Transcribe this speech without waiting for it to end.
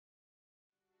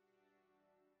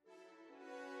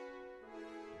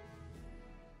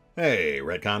Hey,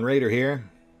 RetconRaider here,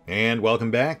 and welcome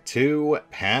back to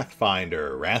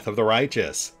Pathfinder, Wrath of the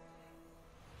Righteous,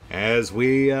 as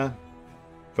we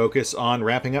focus on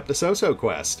wrapping up the So-So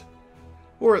quest,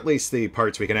 or at least the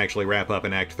parts we can actually wrap up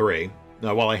in Act 3.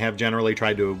 Now, while I have generally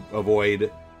tried to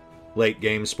avoid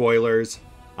late-game spoilers,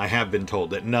 I have been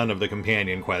told that none of the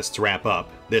companion quests wrap up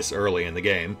this early in the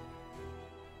game.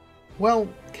 Well,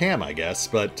 Cam, I guess,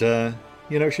 but,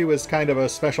 you know, she was kind of a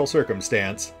special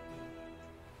circumstance.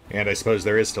 And I suppose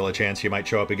there is still a chance she might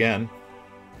show up again.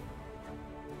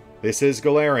 This is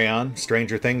Golarion.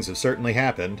 Stranger things have certainly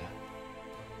happened.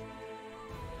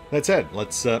 That said,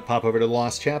 let's pop over to the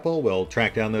Lost Chapel. We'll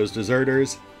track down those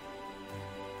deserters.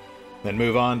 Then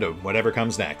move on to whatever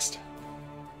comes next.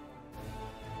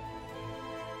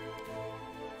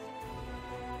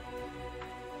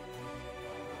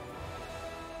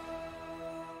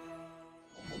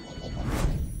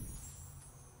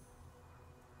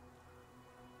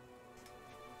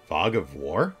 Fog of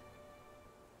War?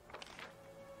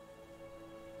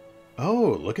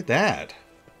 Oh, look at that.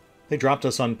 They dropped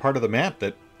us on part of the map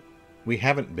that we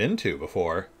haven't been to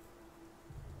before.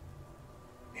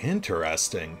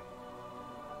 Interesting.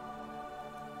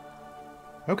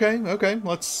 Okay,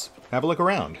 let's have a look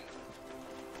around.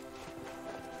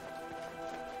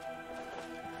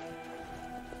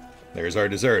 There's our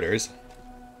deserters.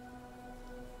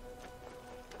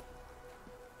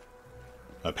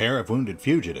 A pair of wounded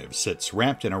fugitives sits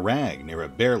wrapped in a rag near a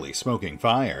barely smoking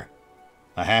fire.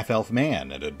 A half-elf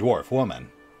man and a dwarf woman.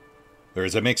 There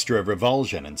is a mixture of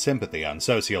revulsion and sympathy on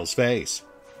Sosiel's face.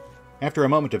 After a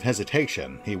moment of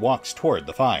hesitation, he walks toward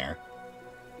the fire.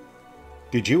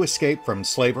 Did you escape from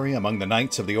slavery among the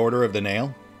Knights of the Order of the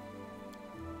Nail?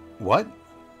 What?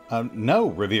 No,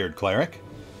 revered cleric.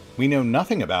 We know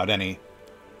nothing about any...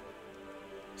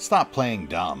 Stop playing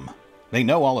dumb. They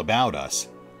know all about us.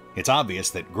 It's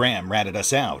obvious that Graham ratted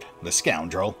us out, the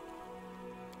scoundrel.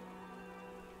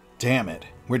 Damn it,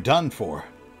 we're done for.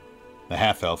 The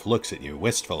half-elf looks at you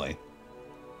wistfully.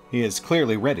 He is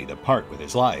clearly ready to part with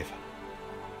his life.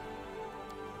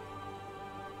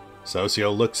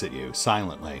 Sosiel looks at you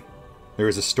silently. There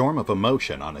is a storm of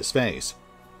emotion on his face.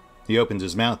 He opens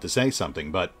his mouth to say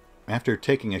something, but after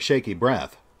taking a shaky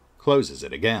breath, closes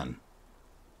it again.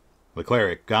 The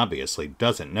cleric obviously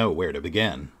doesn't know where to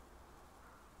begin.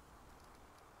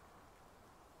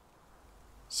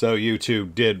 So you two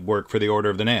did work for the Order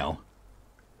of the Nail?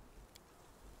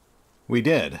 We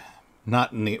did.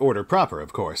 Not in the Order proper,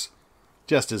 of course.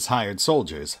 Just as hired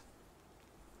soldiers.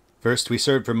 First we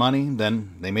served for money,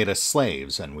 then they made us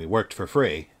slaves, and we worked for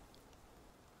free.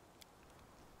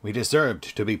 We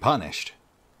deserved to be punished.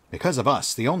 Because of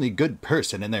us, the only good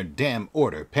person in their damn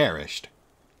order perished.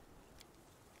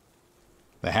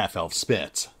 The half-elf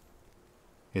spits.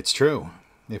 It's true.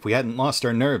 If we hadn't lost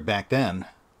our nerve back then...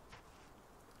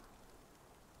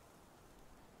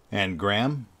 And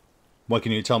Graham? What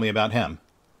can you tell me about him?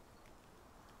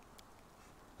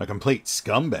 A complete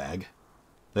scumbag.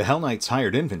 The Hell Knights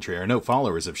hired infantry are no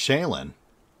followers of Shaylin.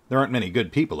 There aren't many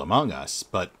good people among us,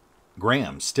 but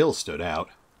Graham still stood out.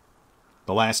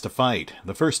 The last to fight,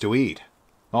 the first to eat.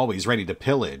 Always ready to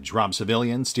pillage, rob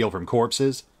civilians, steal from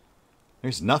corpses.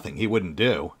 There's nothing he wouldn't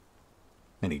do.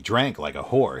 And he drank like a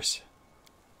horse.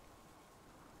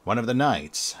 One of the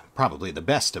knights, probably the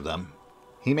best of them,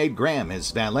 he made Graham his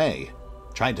valet,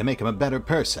 tried to make him a better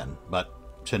person, but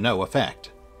to no effect.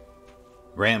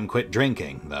 Graham quit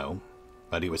drinking, though,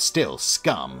 but he was still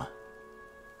scum.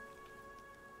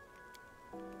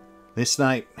 This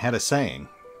knight had a saying.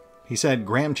 He said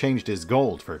Graham changed his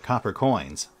gold for copper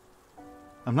coins.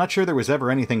 I'm not sure there was ever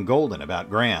anything golden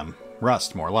about Graham,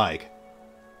 rust more like.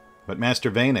 But Master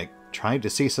Vanek tried to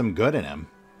see some good in him.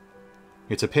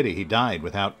 It's a pity he died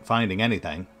without finding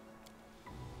anything.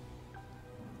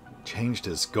 Changed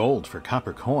his gold for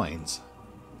copper coins.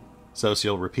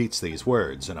 Sosiel repeats these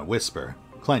words in a whisper,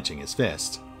 clenching his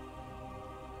fists.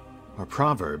 A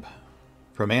proverb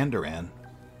from Andoran.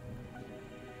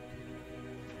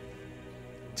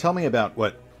 Tell me about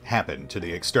what happened to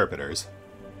the extirpators.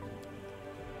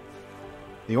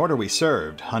 The order we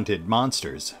served hunted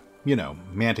monsters. You know,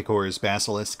 manticores,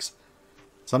 basilisks,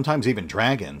 sometimes even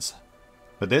dragons.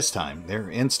 But this time, their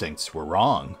instincts were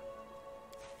wrong.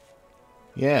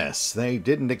 Yes, they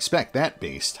didn't expect that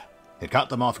beast. It caught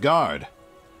them off guard,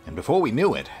 and before we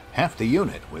knew it, half the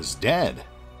unit was dead.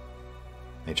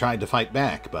 They tried to fight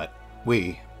back, but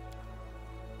we...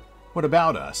 What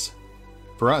about us?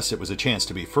 For us, it was a chance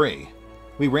to be free.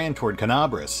 We ran toward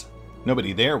Canabras.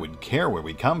 Nobody there would care where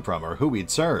we'd come from or who we'd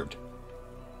served.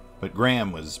 But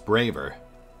Graham was braver.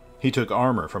 He took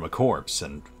armor from a corpse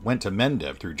and went to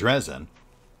Mendev through Dresden.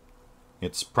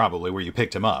 It's probably where you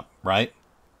picked him up, right?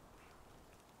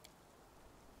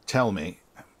 Tell me.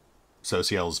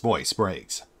 Sosiel's voice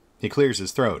breaks. He clears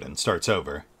his throat and starts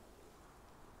over.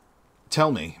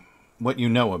 Tell me what you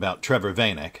know about Trevor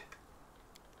Vanek.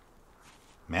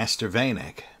 Master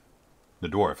Vanek. The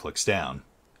dwarf looks down.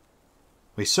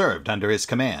 We served under his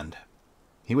command.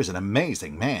 He was an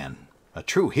amazing man, a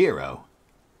true hero.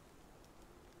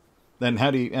 Then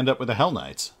how'd he end up with the Hell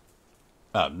Knights?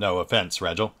 No offense,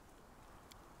 Regil.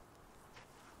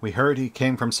 We heard he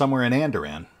came from somewhere in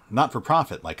Andoran, not for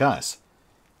profit like us.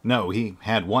 No, he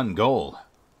had one goal,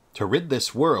 to rid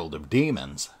this world of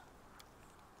demons.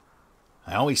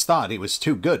 I always thought he was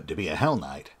too good to be a Hell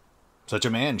Knight. Such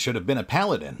a man should have been a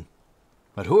paladin.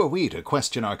 But who are we to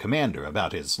question our commander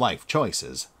about his life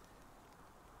choices?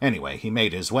 Anyway, he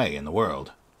made his way in the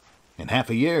world. In half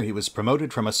a year he was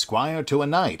promoted from a squire to a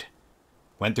knight.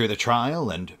 Went through the trial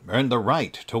and earned the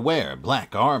right to wear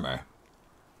black armor.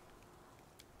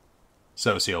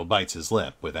 Sosiel bites his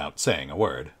lip without saying a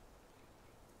word.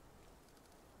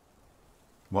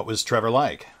 What was Trevor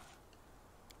like?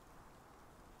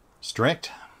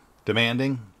 Strict,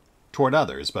 demanding, toward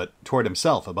others, but toward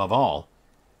himself above all.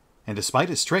 And despite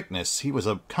his strictness, he was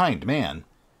a kind man.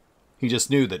 He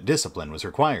just knew that discipline was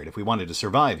required if we wanted to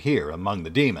survive here among the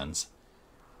demons.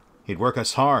 He'd work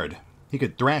us hard. He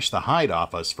could thrash the hide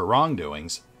off us for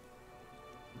wrongdoings.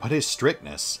 But his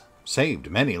strictness saved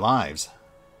many lives.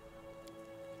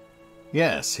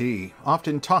 Yes, he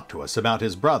often talked to us about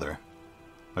his brother.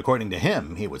 According to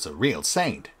him, he was a real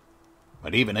saint.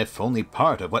 But even if only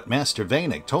part of what Master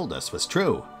Vanek told us was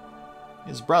true,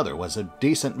 his brother was a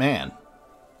decent man.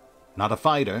 Not a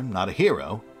fighter, not a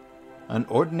hero. An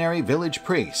ordinary village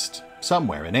priest,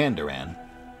 somewhere in Andoran.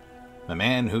 A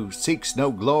man who seeks no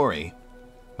glory,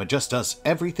 but just does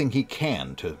everything he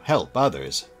can to help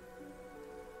others.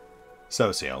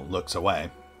 Sosiel looks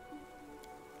away.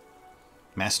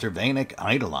 Master Vanek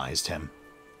idolized him.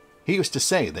 He used to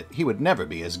say that he would never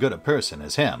be as good a person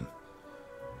as him.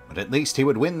 But at least he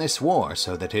would win this war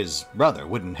so that his brother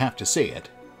wouldn't have to see it.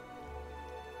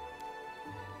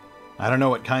 I don't know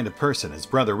what kind of person his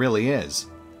brother really is,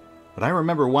 but I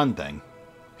remember one thing.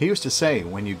 He used to say,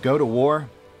 when you go to war,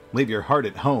 leave your heart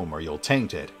at home or you'll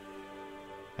taint it.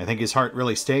 I think his heart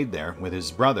really stayed there with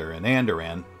his brother in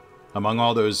Andoran, among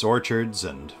all those orchards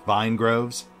and vine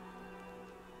groves.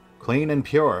 Clean and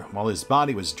pure, while his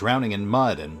body was drowning in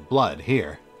mud and blood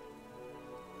here.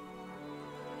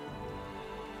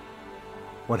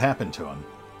 What happened to him?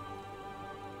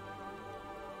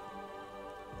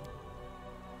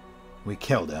 We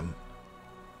killed him.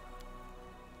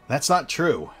 That's not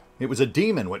true. It was a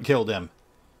demon what killed him.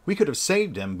 We could have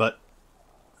saved him, but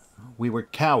we were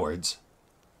cowards.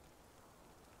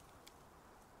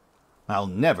 I'll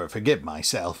never forgive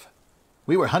myself.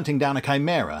 We were hunting down a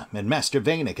chimera, and Master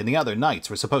Vanek and the other knights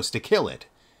were supposed to kill it.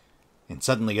 And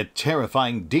suddenly a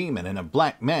terrifying demon in a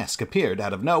black mask appeared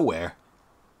out of nowhere.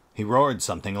 He roared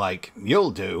something like,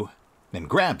 "You'll do," and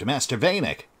grabbed Master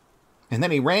Vanek. And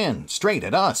then he ran straight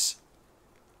at us.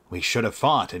 We should have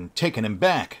fought and taken him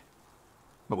back.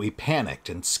 But we panicked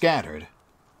and scattered.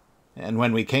 And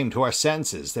when we came to our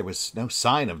senses, there was no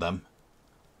sign of them.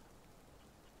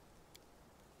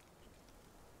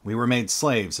 We were made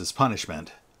slaves as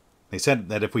punishment. They said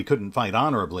that if we couldn't fight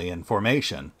honorably in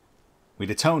formation, we'd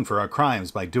atone for our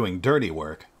crimes by doing dirty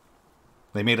work.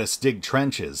 They made us dig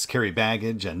trenches, carry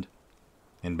baggage, and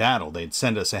in battle they'd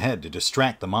send us ahead to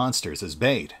distract the monsters as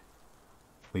bait.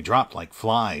 We dropped like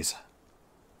flies.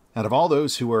 Out of all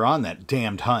those who were on that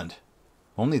damned hunt,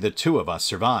 only the 2 of us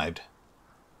survived.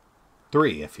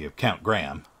 3 if you count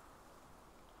Graham.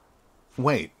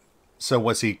 Wait, so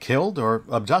was he killed or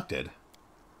abducted?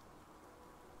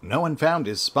 No one found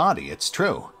his body, it's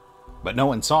true. But no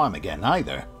one saw him again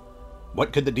either.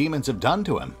 What could the demons have done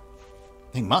to him?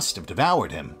 They must have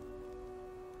devoured him.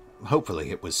 Hopefully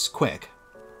it was quick.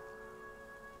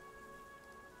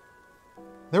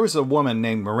 There was a woman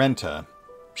named Marenta.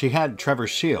 She had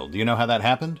Trevor's shield. Do you know how that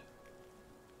happened?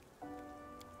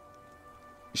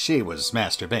 She was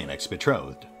Master Vanek's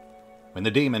betrothed. When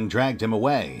the demon dragged him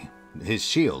away, his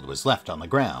shield was left on the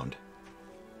ground.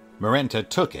 Marenta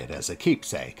took it as a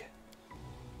keepsake.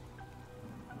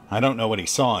 I don't know what he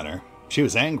saw in her. She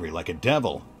was angry like a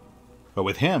devil. But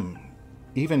with him,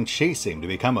 even she seemed to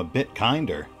become a bit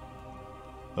kinder.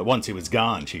 But once he was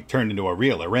gone, she turned into a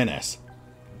real Arenis.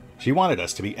 She wanted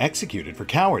us to be executed for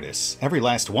cowardice, every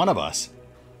last one of us.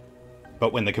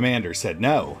 But when the commander said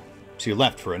no, she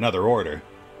left for another order.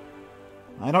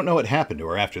 I don't know what happened to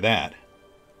her after that.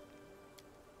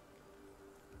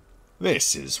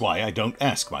 This is why I don't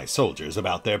ask my soldiers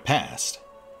about their past.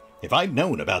 If I'd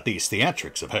known about these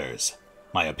theatrics of hers,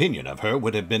 my opinion of her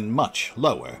would have been much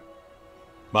lower.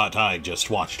 But I just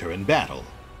watched her in battle.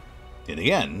 In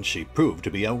the end, she proved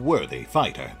to be a worthy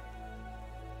fighter.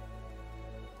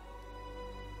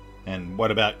 And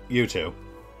what about you two?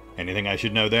 Anything I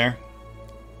should know there?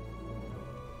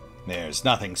 There's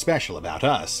nothing special about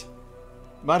us.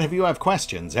 But if you have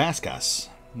questions, ask us.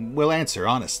 We'll answer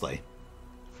honestly.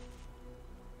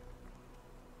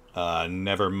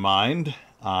 Never mind.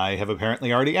 I have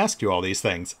apparently already asked you all these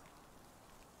things.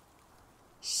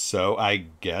 So I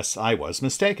guess I was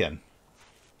mistaken.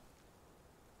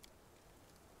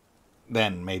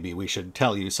 Then maybe we should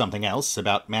tell you something else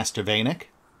about Master Vanek?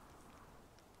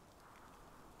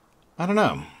 I don't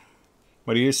know.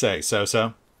 What do you say,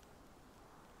 Soso?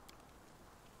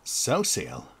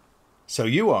 Sosiel? So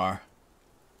you are...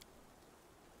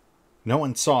 No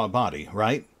one saw a body,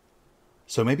 right?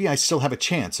 So maybe I still have a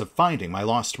chance of finding my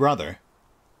lost brother.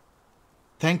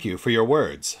 Thank you for your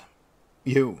words.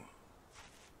 You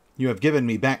have given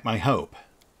me back my hope.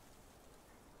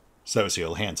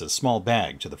 Sosiel hands a small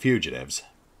bag to the fugitives.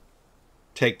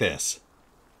 Take this.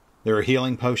 There are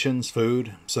healing potions,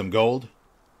 food, some gold,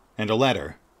 and a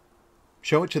letter.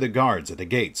 Show it to the guards at the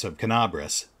gates of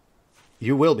Canabris.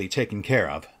 You will be taken care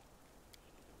of.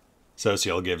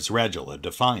 Sosiel gives Regil a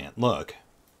defiant look,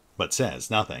 but says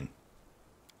nothing.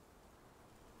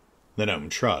 The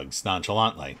gnome shrugs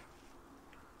nonchalantly.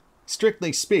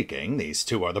 Strictly speaking, these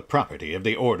two are the property of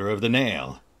the Order of the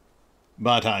Nail.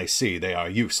 But I see they are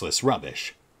useless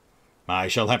rubbish. I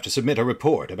shall have to submit a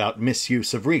report about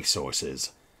misuse of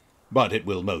resources, but it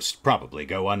will most probably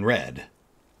go unread.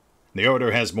 The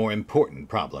Order has more important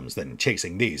problems than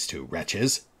chasing these two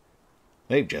wretches.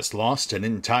 They've just lost an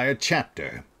entire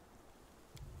chapter.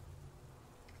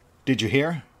 Did you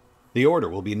hear? The Order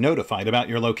will be notified about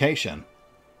your location.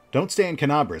 Don't stay in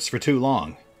Canabris for too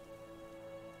long.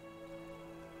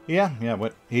 Yeah,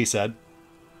 what he said.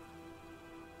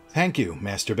 Thank you,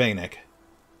 Master Vanek.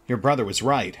 Your brother was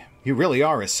right. You really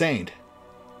are a saint.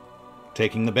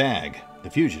 Taking the bag, the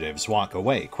fugitives walk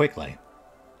away quickly.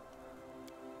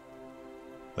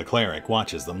 The cleric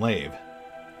watches them leave.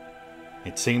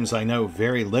 It seems I know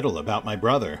very little about my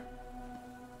brother.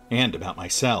 And about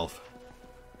myself.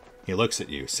 He looks at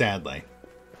you sadly.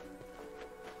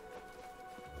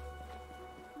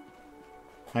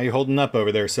 How you holding up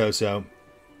over there, Soso?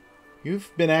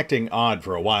 You've been acting odd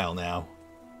for a while now.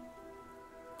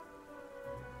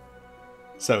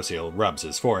 Sosiel rubs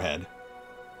his forehead.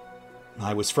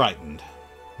 I was frightened.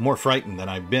 More frightened than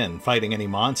I've been fighting any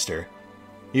monster.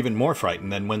 Even more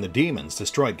frightened than when the demons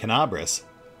destroyed Canabris.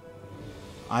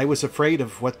 I was afraid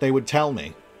of what they would tell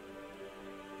me.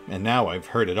 And now I've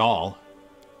heard it all.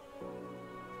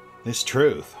 This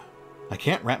truth, I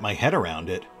can't wrap my head around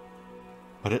it.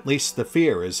 But at least the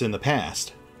fear is in the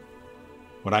past.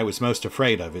 What I was most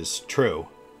afraid of is true.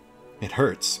 It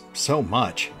hurts so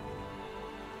much.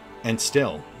 And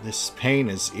still, this pain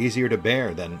is easier to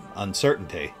bear than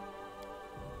uncertainty.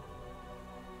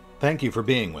 Thank you for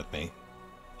being with me.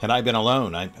 Had I been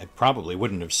alone, I probably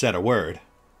wouldn't have said a word.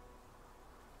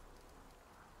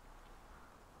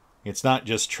 It's not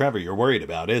just Trevor you're worried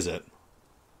about, is it?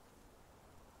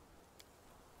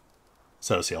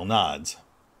 Sosiel nods.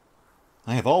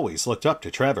 I have always looked up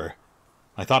to Trevor.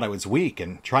 I thought I was weak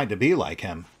and tried to be like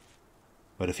him.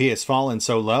 But if he has fallen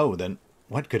so low, then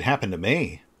what could happen to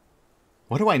me?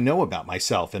 What do I know about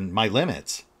myself and my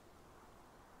limits?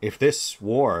 If this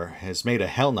war has made a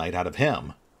Hell Knight out of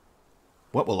him,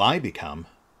 what will I become?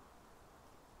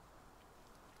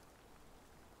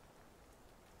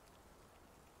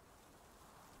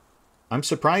 I'm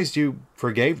surprised you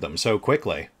forgave them so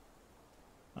quickly.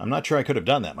 I'm not sure I could have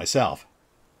done that myself.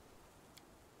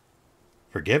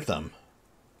 Forgive them?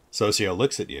 Sosiel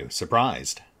looks at you,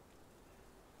 surprised.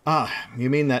 Ah, you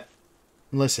mean that...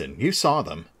 Listen, you saw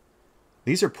them.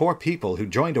 These are poor people who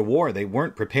joined a war they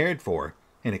weren't prepared for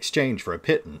in exchange for a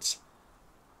pittance.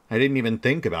 I didn't even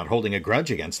think about holding a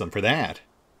grudge against them for that.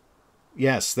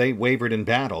 Yes, they wavered in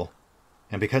battle,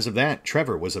 and because of that,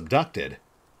 Trevor was abducted.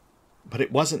 But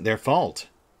it wasn't their fault.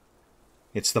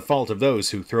 It's the fault of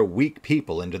those who throw weak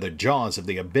people into the jaws of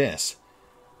the abyss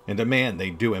and demand they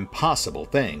do impossible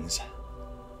things.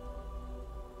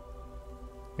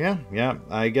 Yeah,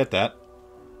 I get that.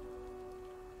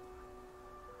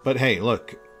 But hey,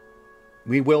 look,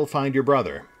 we will find your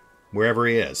brother, wherever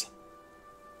he is.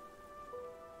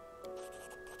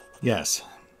 Yes,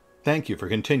 thank you for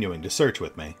continuing to search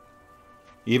with me.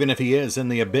 Even if he is in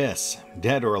the abyss,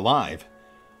 dead or alive,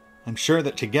 I'm sure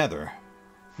that together,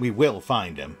 we will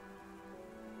find him.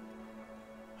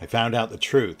 I found out the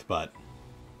truth, but...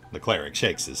 The cleric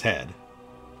shakes his head.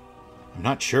 I'm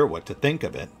not sure what to think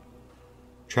of it.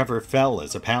 Trevor fell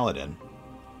as a paladin.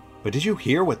 But did you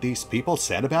hear what these people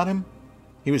said about him?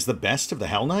 He was the best of the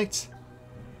Hell Knights?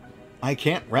 I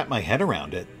can't wrap my head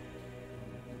around it.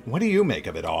 What do you make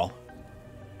of it all?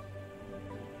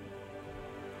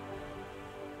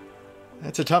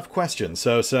 That's a tough question,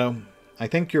 So. I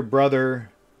think your brother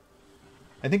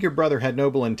had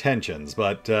noble intentions,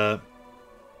 but,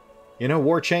 you know,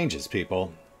 war changes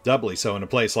people. Doubly so in a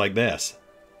place like this.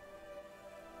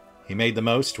 He made the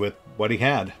most with what he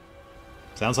had.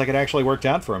 Sounds like it actually worked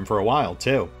out for him for a while,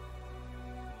 too.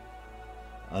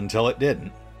 Until it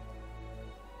didn't.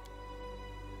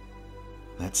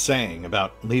 That saying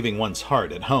about leaving one's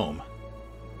heart at home.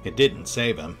 It didn't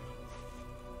save him.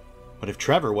 But if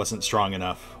Trevor wasn't strong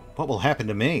enough, what will happen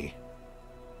to me?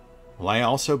 Will I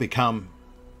also become...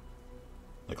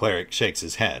 The cleric shakes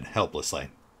his head helplessly.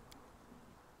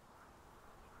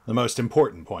 The most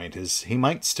important point is he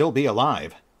might still be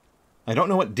alive. I don't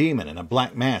know what demon in a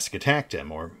black mask attacked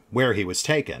him or where he was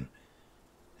taken,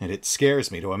 and it scares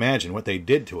me to imagine what they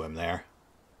did to him there.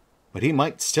 But he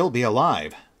might still be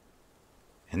alive.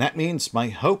 And that means my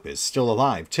hope is still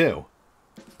alive, too.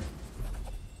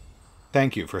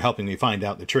 Thank you for helping me find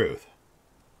out the truth.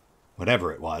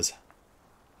 Whatever it was.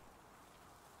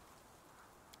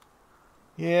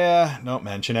 Yeah, don't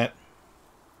mention it.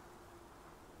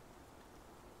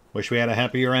 Wish we had a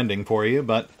happier ending for you,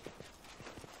 but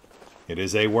it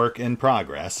is a work in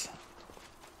progress.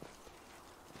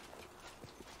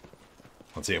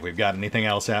 Let's see if we've got anything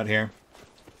else out here.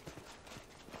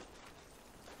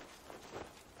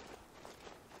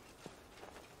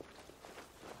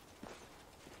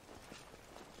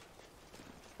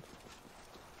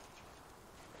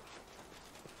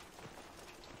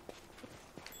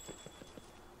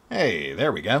 Hey,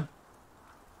 there we go.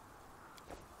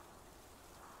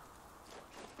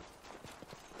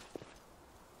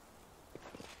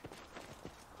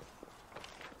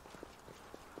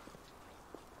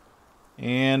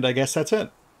 And I guess that's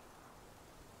it.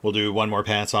 We'll do one more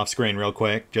pass off screen real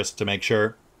quick, just to make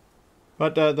sure.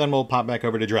 But then we'll pop back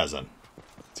over to Dresden.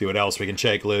 See what else we can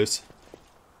shake loose.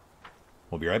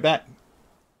 We'll be right back.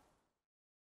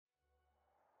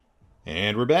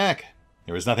 And we're back.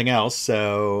 There was nothing else,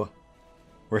 so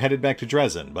we're headed back to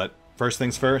Dresden. But first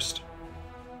things first,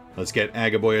 let's get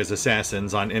Agaboya's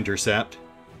assassins on intercept.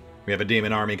 We have a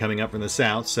demon army coming up from the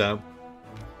south, so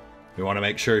we want to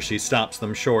make sure she stops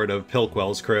them short of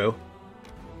Pilkwell's crew.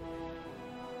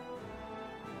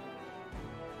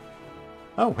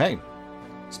 Oh, hey.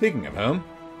 Speaking of whom,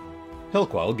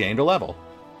 Pilkwell gained a level.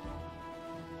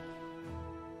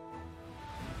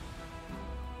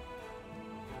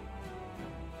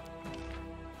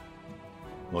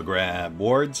 We'll grab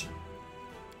wards.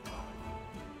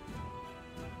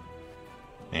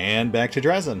 And back to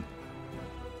Dresden.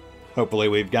 Hopefully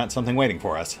we've got something waiting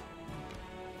for us.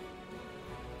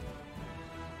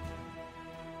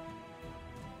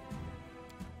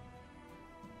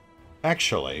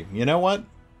 Actually, you know what?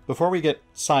 Before we get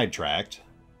sidetracked,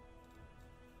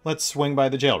 let's swing by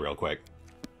the jail real quick.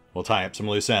 We'll tie up some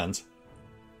loose ends.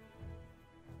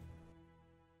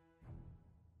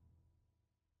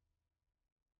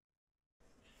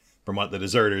 From what the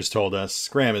deserters told us,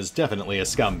 Graham is definitely a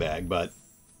scumbag, but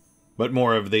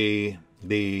more of the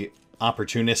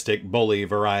opportunistic bully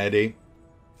variety,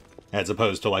 as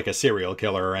opposed to like a serial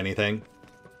killer or anything.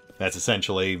 That's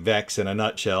essentially Vex in a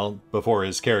nutshell before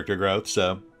his character growth,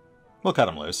 so we'll cut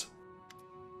him loose.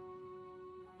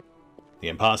 The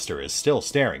imposter is still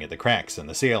staring at the cracks in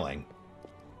the ceiling.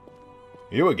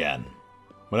 You again.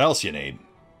 What else you need?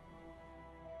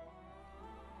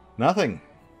 Nothing.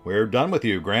 We're done with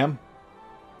you, Graham.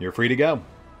 You're free to go.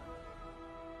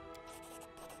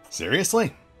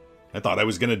 Seriously? I thought I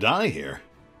was going to die here.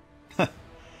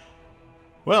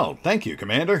 Well, thank you,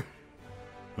 Commander.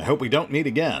 I hope we don't meet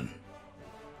again.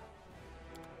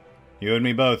 You and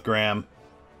me both, Graham.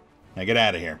 Now get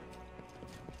out of here.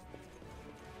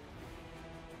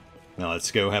 Now let's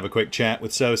go have a quick chat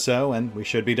with So-So, and we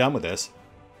should be done with this.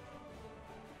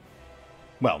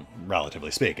 Well, relatively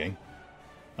speaking.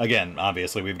 Again,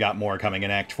 obviously we've got more coming in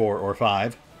Act 4 or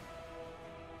 5.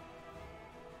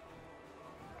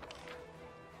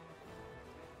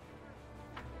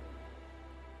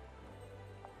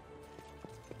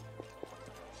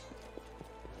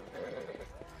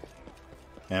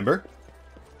 Ember?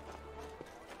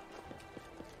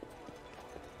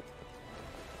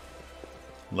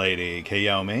 Lady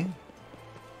Kiyomi?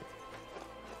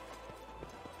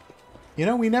 You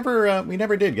know, we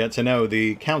never did get to know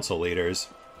the council leaders.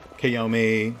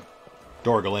 Kiyomi,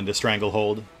 Dorgal into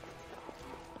Stranglehold.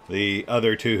 The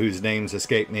other two whose names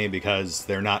escape me because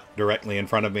they're not directly in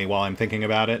front of me while I'm thinking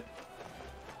about it.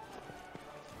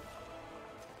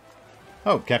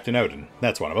 Oh, Captain Odin.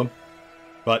 That's one of them.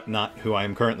 But not who I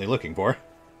am currently looking for.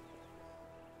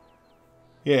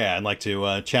 Yeah, I'd like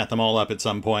to chat them all up at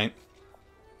some point.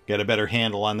 Get a better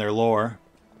handle on their lore.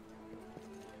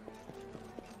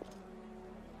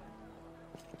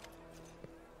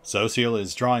 Sosiel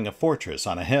is drawing a fortress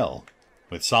on a hill,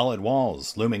 with solid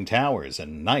walls, looming towers,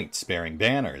 and knights bearing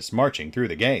banners marching through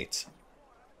the gates.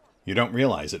 You don't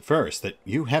realize at first that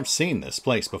you have seen this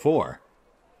place before.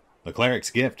 The cleric's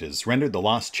gift has rendered the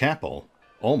lost chapel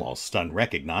almost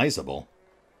unrecognizable.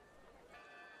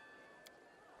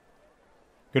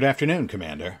 Good afternoon,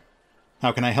 Commander.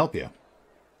 How can I help you?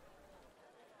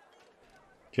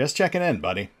 Just checking in,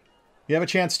 buddy. You have a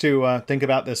chance to think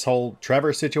about this whole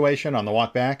Trevor situation on the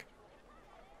walk back?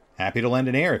 Happy to lend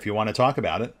an ear if you want to talk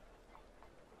about it.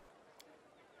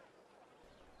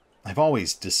 I've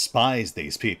always despised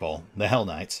these people, the Hell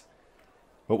Knights.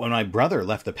 But when my brother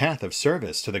left the path of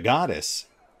service to the goddess,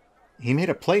 he made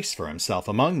a place for himself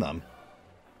among them.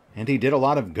 And he did a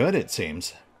lot of good, it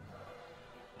seems.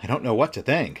 I don't know what to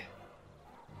think.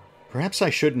 Perhaps I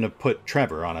shouldn't have put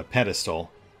Trevor on a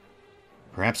pedestal.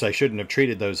 Perhaps I shouldn't have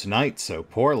treated those knights so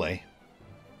poorly.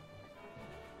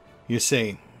 You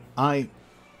see, I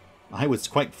was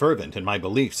quite fervent in my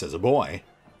beliefs as a boy,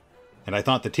 and I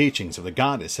thought the teachings of the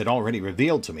goddess had already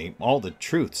revealed to me all the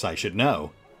truths I should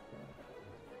know.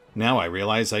 Now I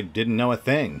realize I didn't know a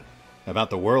thing about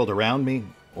the world around me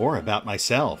or about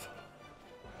myself.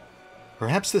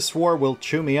 Perhaps this war will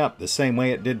chew me up the same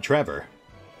way it did Trevor.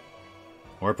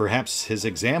 Or perhaps his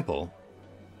example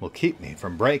will keep me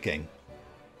from breaking.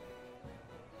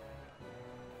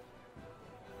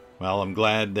 Well, I'm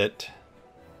glad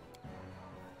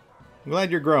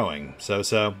you're growing,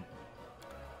 So.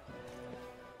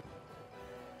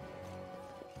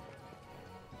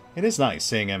 It is nice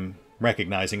seeing him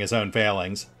recognizing his own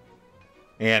failings,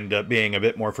 and being a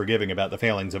bit more forgiving about the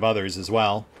failings of others as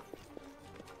well.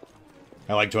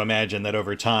 I like to imagine that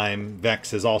over time,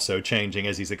 Vex is also changing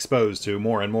as he's exposed to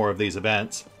more and more of these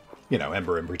events. You know,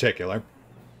 Ember in particular.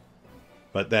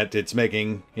 But that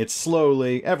it's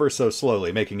slowly, ever so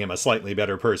slowly, making him a slightly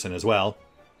better person as well.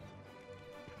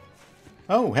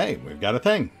 Oh, hey, we've got a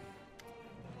thing.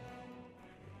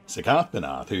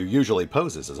 Socothbenoth, who usually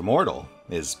poses as a mortal,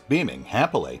 is beaming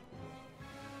happily.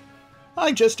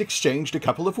 I just exchanged a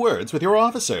couple of words with your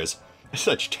officers.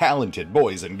 Such talented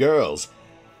boys and girls.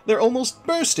 They're almost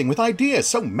bursting with ideas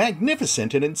so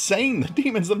magnificent and insane the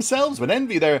demons themselves would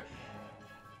envy their...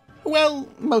 Well,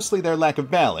 mostly their lack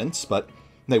of balance, but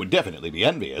they would definitely be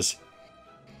envious.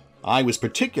 I was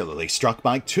particularly struck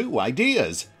by two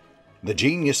ideas. The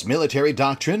genius military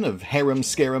doctrine of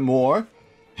harem-scarem war,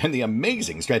 and the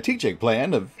amazing strategic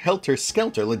plan of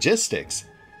helter-skelter logistics.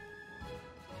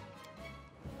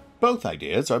 Both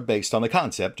ideas are based on the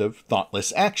concept of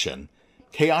thoughtless action,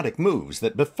 chaotic moves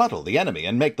that befuddle the enemy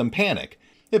and make them panic,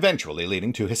 eventually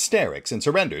leading to hysterics and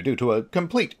surrender due to a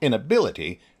complete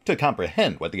inability to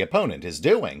comprehend what the opponent is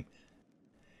doing.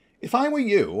 If I were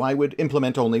you, I would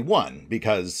implement only one,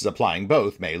 because applying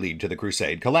both may lead to the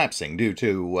crusade collapsing due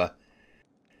to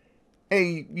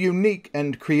a unique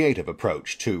and creative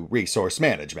approach to resource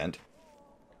management.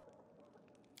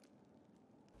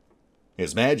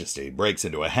 His Majesty breaks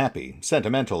into a happy,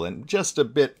 sentimental, and just a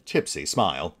bit tipsy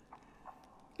smile.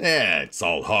 It's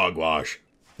all hogwash.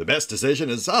 The best decision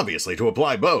is obviously to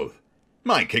apply both.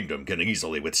 My kingdom can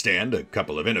easily withstand a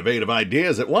couple of innovative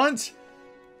ideas at once.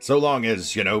 So long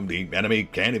as, the enemy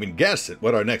can't even guess at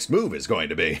what our next move is going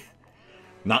to be.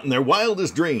 Not in their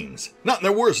wildest dreams. Not in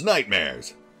their worst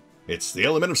nightmares. It's the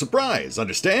element of surprise,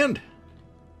 understand?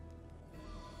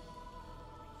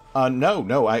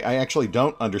 No, I actually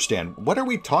don't understand. What are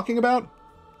we talking about?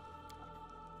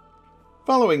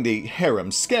 Following the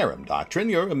harem-scarem doctrine,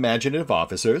 your imaginative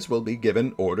officers will be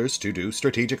given orders to do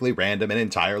strategically random and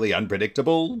entirely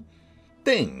unpredictable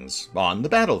things on the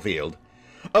battlefield.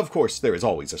 Of course, there is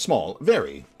always a small,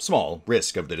 very small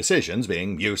risk of the decisions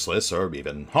being useless or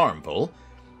even harmful.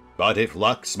 But if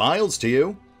luck smiles to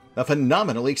you, a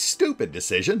phenomenally stupid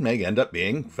decision may end up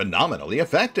being phenomenally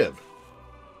effective.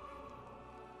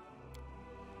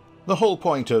 The whole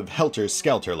point of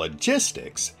helter-skelter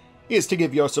logistics is to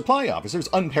give your supply officers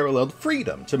unparalleled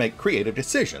freedom to make creative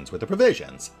decisions with the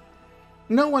provisions.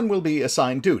 No one will be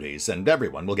assigned duties, and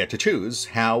everyone will get to choose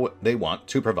how they want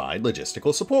to provide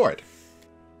logistical support.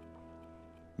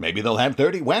 Maybe they'll have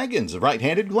 30 wagons of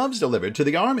right-handed gloves delivered to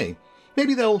the army.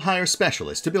 Maybe they'll hire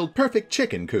specialists to build perfect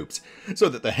chicken coops so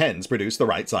that the hens produce the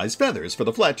right-sized feathers for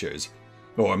the Fletchers.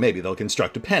 Or maybe they'll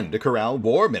construct a pen to corral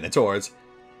war minotaurs.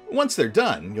 Once they're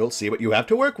done, you'll see what you have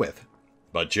to work with.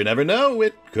 But you never know,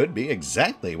 it could be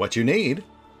exactly what you need.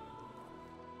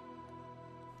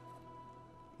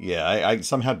 Yeah, I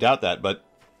somehow doubt that, but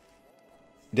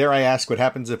dare I ask what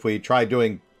happens if we try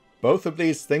doing both of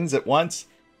these things at once?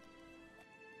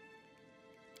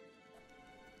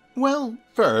 Well,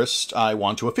 first, I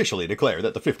want to officially declare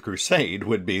that the Fifth Crusade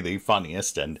would be the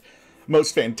funniest and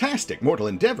most fantastic mortal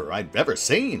endeavor I've ever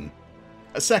seen.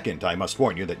 Second, I must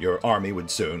warn you that your army would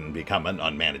soon become an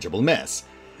unmanageable mess.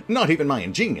 Not even my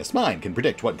ingenious mind can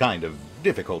predict what kind of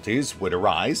difficulties would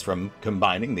arise from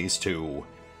combining these two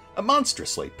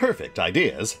monstrously perfect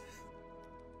ideas.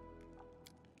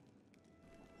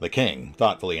 The king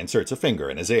thoughtfully inserts a finger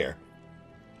in his ear.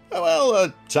 Well,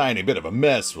 a tiny bit of a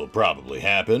mess will probably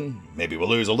happen. Maybe we'll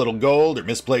lose a little gold or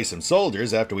misplace some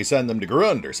soldiers after we send them to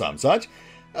Grund or some such.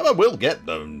 But we'll get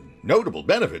the notable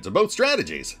benefits of both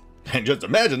strategies. And just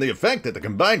imagine the effect that the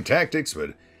combined tactics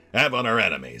would have on our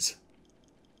enemies.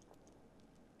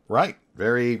 Right.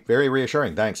 Very, very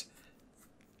reassuring. Thanks.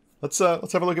 Let's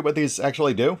have a look at what these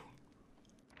actually do.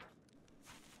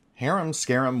 Harem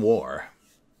Scarum War.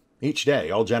 Each day,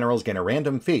 all generals gain a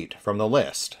random feat from the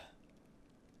list.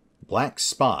 Black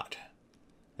Spot.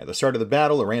 At the start of the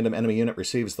battle, a random enemy unit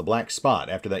receives the Black Spot.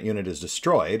 After that unit is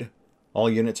destroyed, all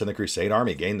units in the Crusade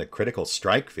army gain the Critical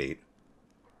Strike feat.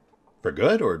 For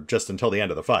good, or just until the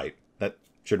end of the fight? That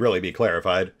should really be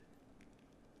clarified.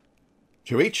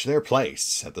 To each their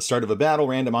place. At the start of a battle,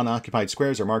 random unoccupied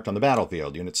squares are marked on the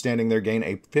battlefield. Units standing there gain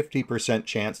a 50%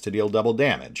 chance to deal double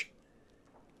damage.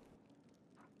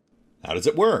 How does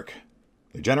it work?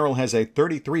 The general has a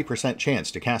 33%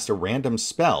 chance to cast a random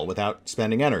spell without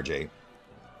spending energy,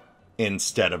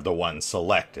 instead of the one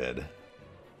selected.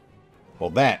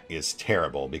 Well, that is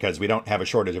terrible, because we don't have a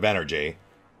shortage of energy,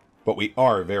 but we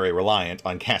are very reliant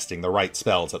on casting the right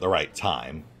spells at the right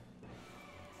time.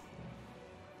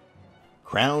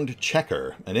 Crowned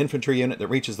Checker. An infantry unit that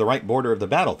reaches the right border of the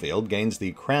battlefield gains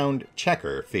the Crowned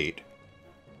Checker feat.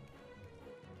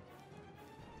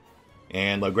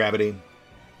 And low gravity.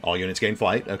 All units gain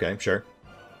flight. Okay, sure.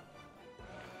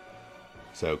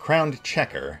 So, Crowned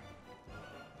Checker.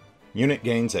 Unit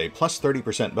gains a plus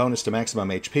 30% bonus to maximum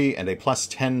HP and a plus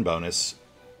 10 bonus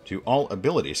to all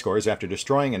ability scores after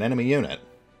destroying an enemy unit.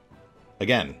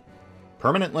 Again,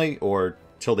 permanently or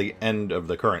till the end of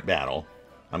the current battle.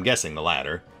 I'm guessing the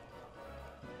latter.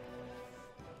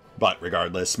 But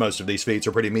regardless, most of these feats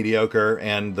are pretty mediocre,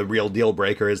 and the real deal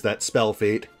breaker is that spell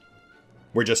feat.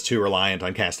 We're just too reliant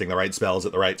on casting the right spells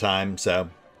at the right time, so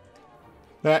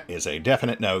that is a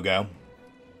definite no-go.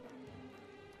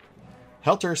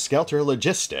 Helter Skelter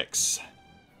Logistics.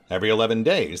 Every 11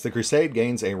 days, the Crusade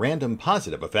gains a random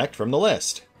positive effect from the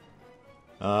list.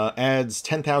 Adds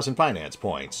 10,000 finance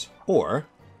points, or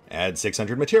adds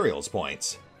 600 materials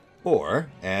points, or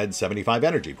adds 75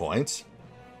 energy points,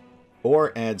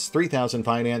 or adds 3,000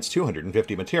 finance,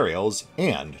 250 materials,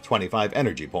 and 25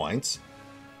 energy points,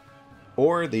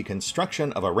 or the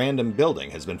construction of a random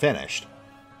building has been finished.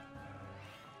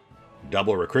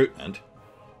 Double recruitment,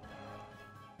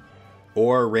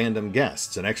 or random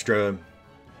guests, an extra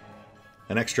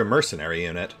mercenary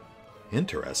unit.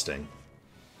 Interesting.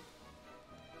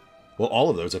 Well, all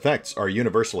of those effects are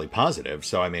universally positive,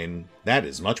 so I mean, that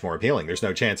is much more appealing. There's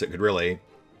no chance it could really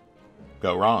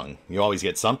go wrong. You always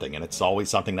get something, and it's always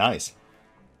something nice.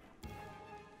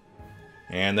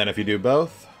 And then if you do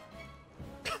both,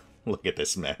 look at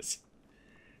this mess.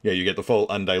 Yeah, you get the full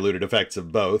undiluted effects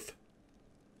of both,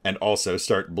 and also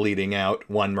start bleeding out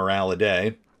 1 morale a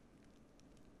day.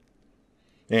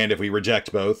 And if we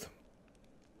reject both,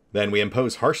 then we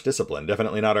impose harsh discipline.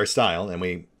 Definitely not our style, and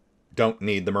we don't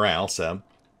need the morale, so...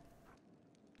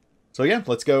 So yeah,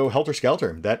 let's go Helter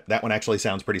Skelter. That one actually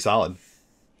sounds pretty solid.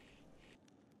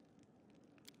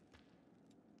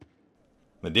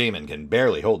 The demon can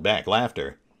barely hold back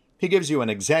laughter. He gives you an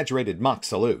exaggerated mock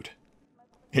salute.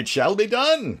 It shall be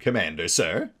done, Commander,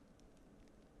 sir.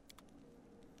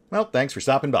 Well, thanks for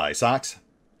stopping by, Socks.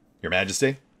 Your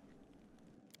Majesty.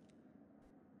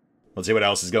 Let's see what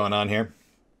else is going on here.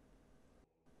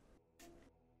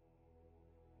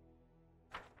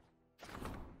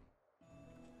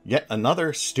 Yet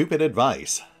another stupid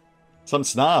advice. Some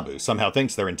snob who somehow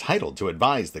thinks they're entitled to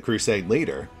advise the Crusade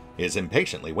leader is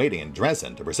impatiently waiting in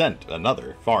Dresden to present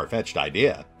another far-fetched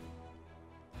idea.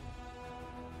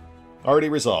 Already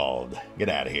resolved. Get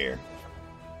out of here.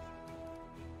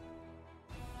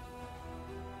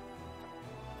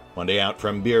 One day out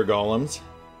from beer golems.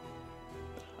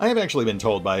 I have actually been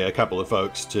told by a couple of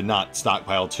folks to not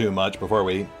stockpile too much before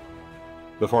we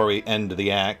end the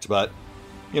act, but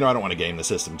You know, I don't want to game the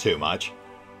system too much.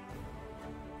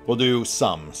 We'll do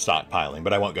some stockpiling,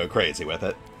 but I won't go crazy with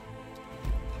it.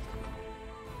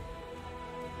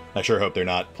 I sure hope they're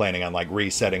not planning on, like,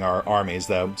 resetting our armies,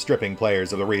 though. Stripping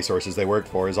players of the resources they worked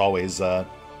for is always, a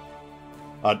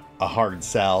hard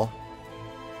sell.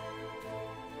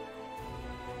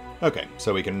 Okay,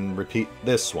 so we can repeat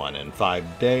this one in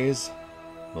 5 days.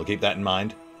 We'll keep that in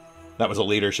mind. That was a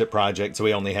leadership project, so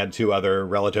we only had 2 other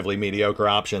relatively mediocre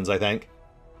options, I think.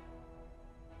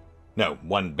 No,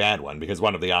 1 bad one, because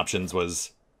one of the options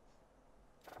was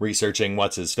researching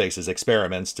What's-His-Face's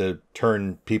experiments to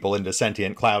turn people into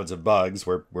sentient clouds of bugs.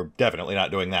 We're definitely not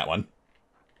doing that one.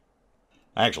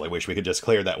 I actually wish we could just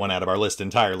clear that one out of our list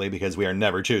entirely, because we are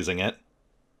never choosing it.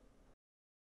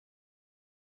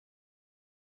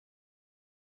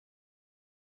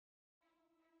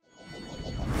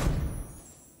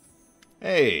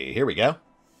 Hey, here we go.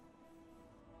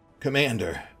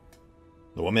 Commander.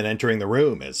 The woman entering the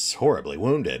room is horribly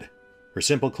wounded. Her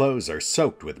simple clothes are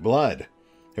soaked with blood.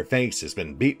 Her face has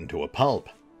been beaten to a pulp,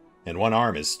 and one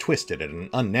arm is twisted at an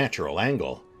unnatural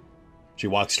angle. She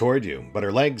walks toward you, but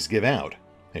her legs give out,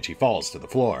 and she falls to the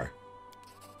floor.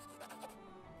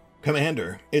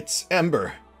 Commander, it's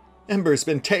Ember. Ember's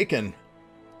been taken.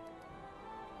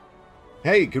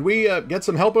 Hey, could we get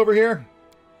some help over here?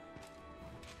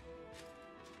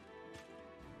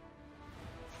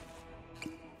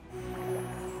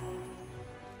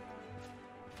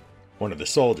 One of the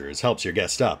soldiers helps your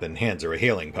guest up and hands her a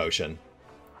healing potion.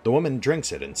 The woman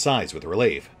drinks it and sighs with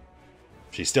relief.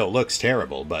 She still looks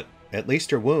terrible, but at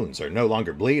least her wounds are no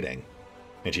longer bleeding,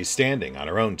 and she's standing on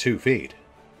her own 2 feet.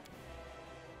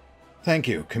 Thank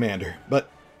you, Commander, but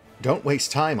don't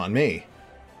waste time on me.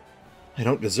 I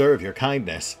don't deserve your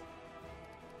kindness.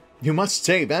 You must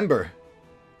save Ember.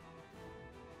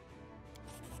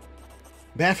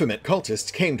 Baphomet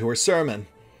cultists came to her sermon.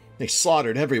 They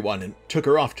slaughtered everyone and took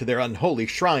her off to their unholy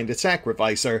shrine to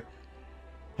sacrifice her.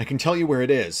 I can tell you where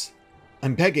it is.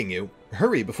 I'm begging you,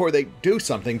 hurry before they do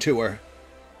something to her.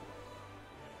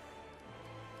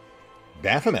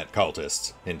 Baphomet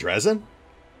cultists? In Dresden?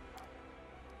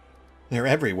 They're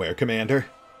everywhere, Commander.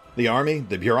 The army,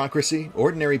 the bureaucracy,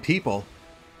 ordinary people.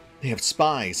 They have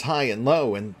spies high and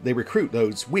low, and they recruit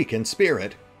those weak in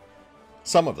spirit.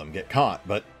 Some of them get caught,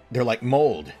 but they're like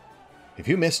mold. If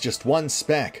you miss just one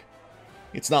speck,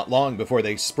 it's not long before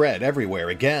they spread everywhere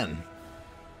again.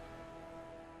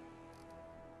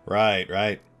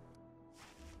 Right.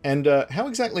 And how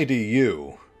exactly do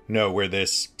you know where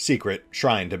this secret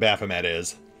shrine to Baphomet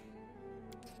is?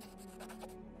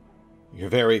 You're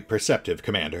very perceptive,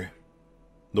 Commander.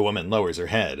 The woman lowers her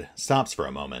head, stops for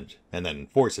a moment, and then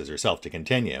forces herself to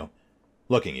continue,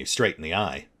 looking you straight in the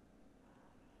eye.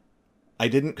 I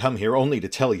didn't come here only to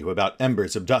tell you about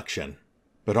Ember's abduction,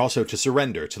 but also to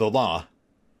surrender to the law.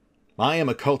 I am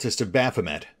a cultist of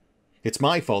Baphomet. It's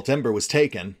my fault Ember was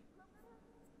taken.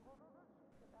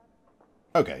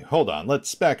 Okay, hold on.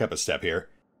 Let's back up a step here.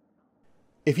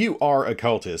 If you are a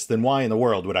cultist, then why in the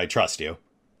world would I trust you?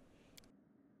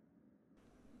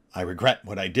 I regret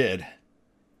what I did.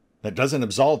 That doesn't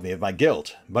absolve me of my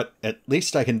guilt, but at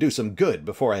least I can do some good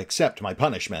before I accept my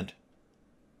punishment.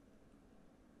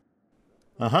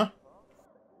 Uh-huh.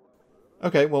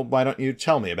 Okay, well, why don't you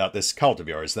tell me about this cult of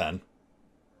yours, then?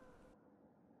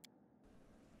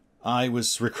 I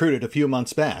was recruited a few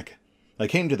months back. I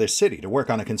came to this city to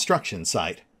work on a construction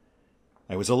site.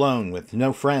 I was alone with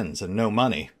no friends and no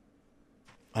money.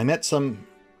 I met some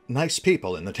nice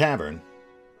people in the tavern.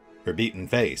 Her beaten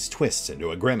face twists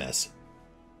into a grimace.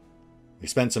 We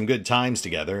spent some good times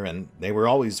together, and they were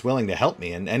always willing to help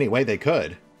me in any way they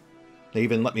could. They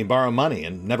even let me borrow money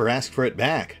and never asked for it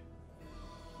back.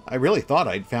 I really thought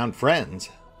I'd found friends.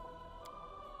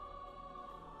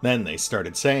 Then they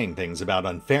started saying things about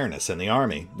unfairness in the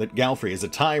army, that Galfrey is a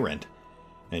tyrant,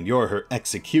 and you're her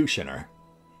executioner,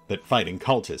 that fighting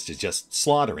cultists is just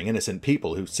slaughtering innocent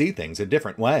people who see things a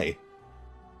different way.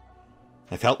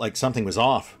 I felt like something was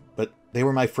off, but they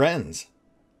were my friends.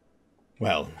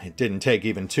 Well, it didn't take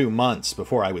even 2 months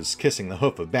before I was kissing the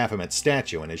hoof of Baphomet's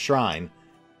statue in his shrine,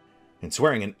 and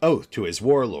swearing an oath to his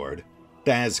warlord,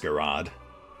 Thasgarod.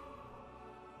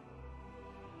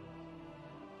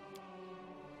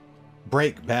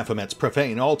 Break Baphomet's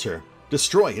profane altar,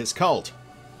 destroy his cult,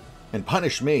 and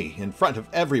punish me in front of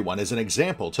everyone as an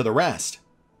example to the rest.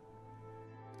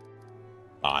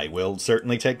 I will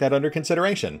certainly take that under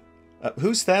consideration.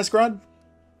 Who's Thasgarod?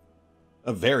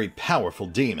 A very powerful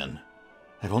demon.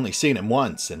 I've only seen him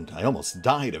once, and I almost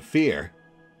died of fear.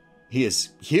 He is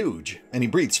huge, and he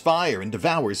breathes fire and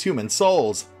devours human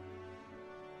souls.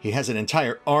 He has an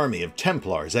entire army of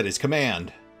Templars at his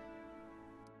command.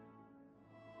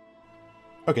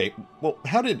 Okay, well,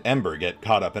 how did Ember get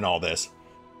caught up in all this?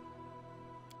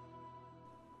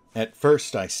 At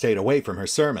first, I stayed away from her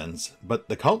sermons, but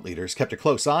the cult leaders kept a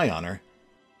close eye on her.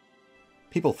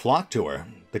 People flocked to her.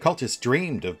 The cultists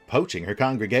dreamed of poaching her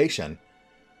congregation,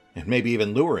 and maybe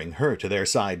even luring her to their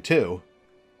side too.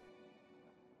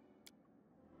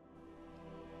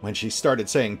 When she started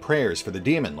saying prayers for the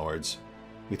demon lords,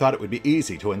 we thought it would be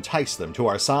easy to entice them to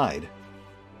our side.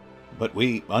 But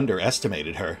we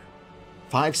underestimated her.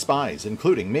 5 spies,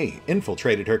 including me,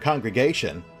 infiltrated her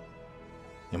congregation.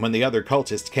 And when the other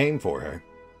cultists came for her,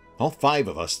 all 5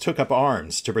 of us took up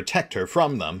arms to protect her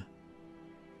from them.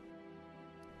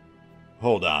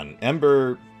 Hold on,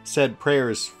 Ember said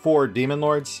prayers for demon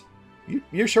lords?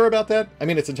 You sure about that? I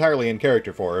mean, it's entirely in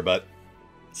character for her, but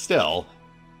still.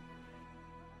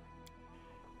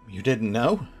 You didn't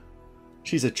know?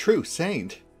 She's a true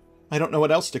saint. I don't know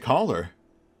what else to call her.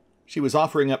 She was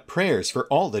offering up prayers for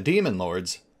all the demon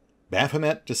lords.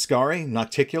 Baphomet, Discari,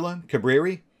 Nocticula,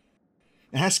 Cabriri.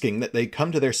 Asking that they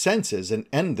come to their senses and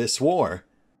end this war.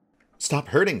 Stop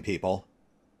hurting people.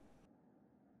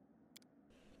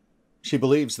 She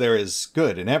believes there is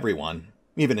good in everyone,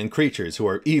 even in creatures who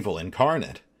are evil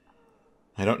incarnate.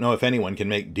 I don't know if anyone can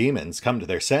make demons come to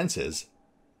their senses,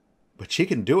 but she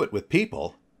can do it with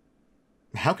people.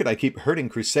 How could I keep hurting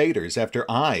crusaders after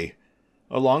I,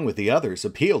 along with the others,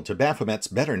 appealed to Baphomet's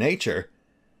better nature?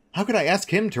 How could I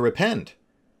ask him to repent,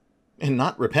 and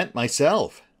not repent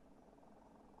myself?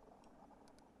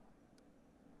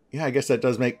 Yeah, I guess that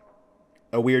does make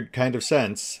a weird kind of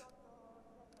sense.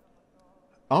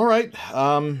 All right,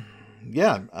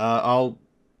 yeah, I'll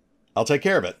take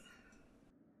care of it.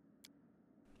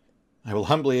 I will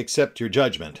humbly accept your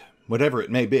judgment, whatever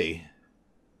it may be.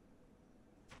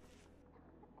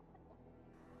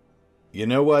 You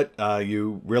know what?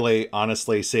 You really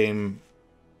honestly seem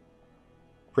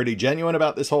pretty genuine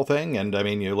about this whole thing, and I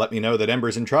mean, you let me know that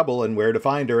Ember's in trouble and where to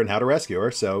find her and how to rescue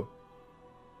her, so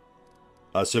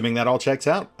assuming that all checks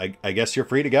out, I guess you're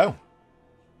free to go.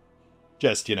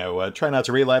 Just, you know, try not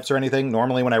to relapse or anything.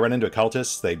 Normally when I run into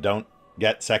cultists, they don't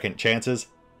get second chances.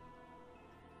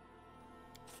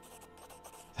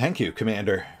 Thank you,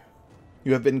 Commander.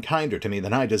 You have been kinder to me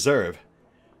than I deserve.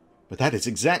 But that is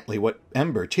exactly what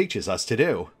Ember teaches us to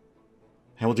do.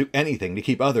 I will do anything to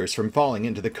keep others from falling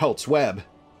into the cult's web.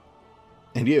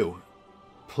 And you,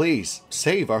 please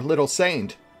save our little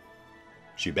saint.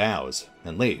 She bows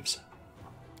and leaves.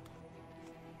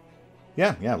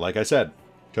 Yeah, like I said,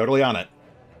 totally on it.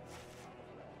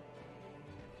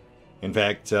 In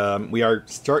fact, we are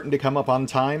starting to come up on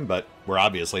time, but we're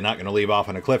obviously not going to leave off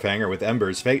on a cliffhanger with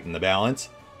Ember's fate in the balance.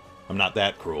 I'm not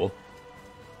that cruel.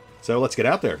 So let's get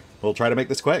out there. We'll try to make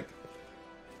this quick.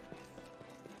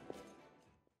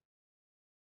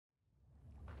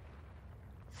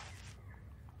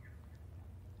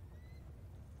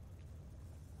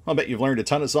 I'll bet you've learned a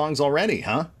ton of songs already,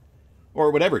 huh? Or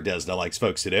whatever Desna likes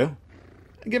folks to do.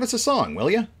 Give us a song, will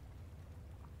ya?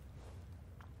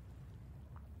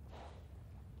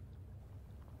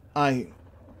 I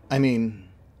mean,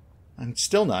 I'm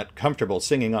still not comfortable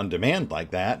singing on demand like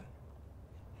that.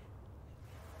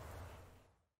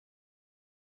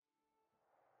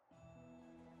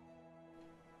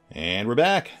 And we're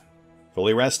back.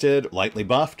 Fully rested, lightly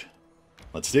buffed.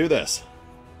 Let's do this.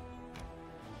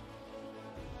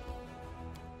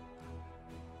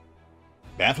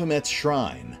 Baphomet's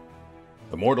Shrine.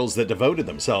 The mortals that devoted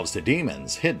themselves to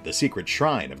demons hid the secret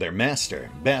shrine of their master,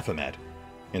 Baphomet,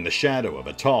 in the shadow of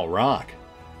a tall rock.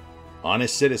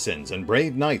 Honest citizens and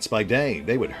brave knights by day,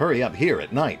 they would hurry up here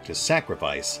at night to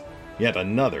sacrifice yet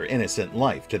another innocent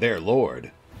life to their lord.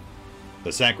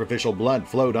 The sacrificial blood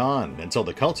flowed on until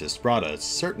the cultists brought a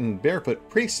certain barefoot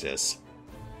priestess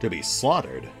to be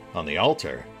slaughtered on the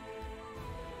altar.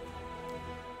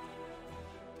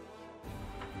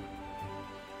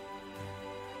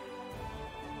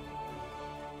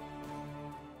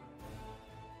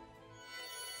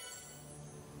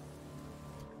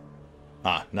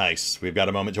 Ah, nice. We've got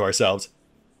a moment to ourselves.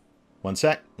 One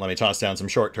sec. Let me toss down some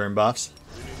short-term buffs.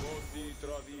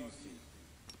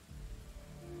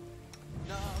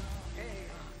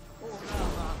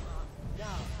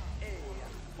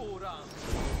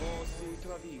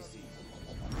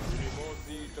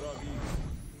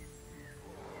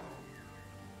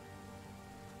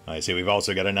 I see we've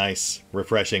also got a nice,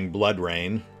 refreshing blood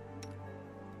rain.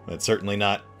 That's certainly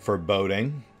not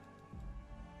foreboding.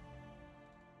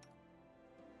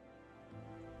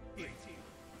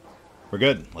 We're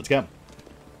good. Let's go.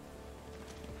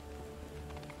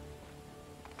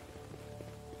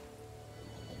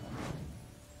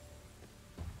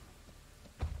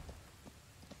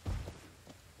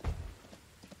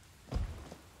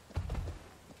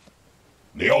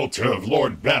 The altar of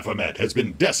Lord Baphomet has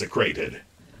been desecrated.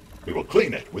 We will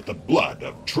clean it with the blood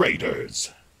of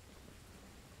traitors.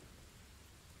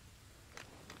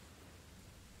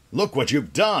 Look what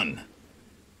you've done!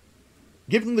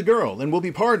 Give them the girl, and we'll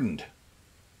be pardoned.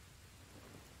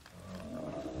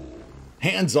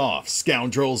 Hands off,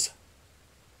 scoundrels!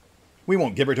 We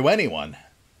won't give her to anyone.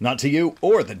 Not to you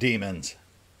or the demons.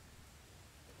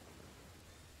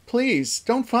 Please,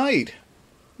 don't fight.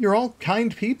 You're all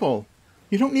kind people.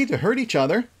 You don't need to hurt each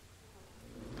other.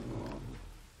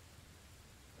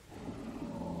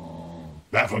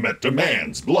 Baphomet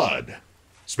demands blood.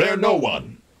 Spare no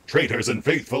one. Traitors and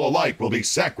faithful alike will be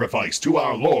sacrificed to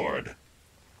our Lord.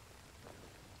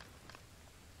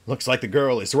 Looks like the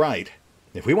girl is right.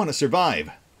 If we want to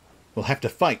survive, we'll have to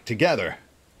fight together.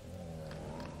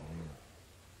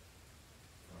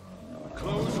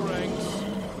 Close ranks.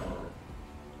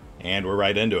 And we're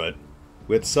right into it,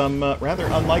 with some rather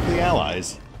unlikely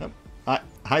allies.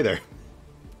 Hi there.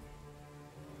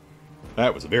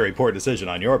 That was a very poor decision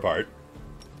on your part.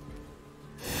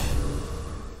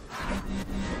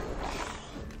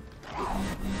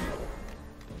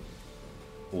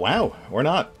 Wow, or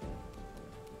not.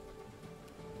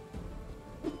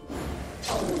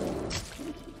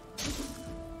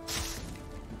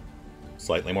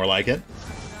 Slightly more like it.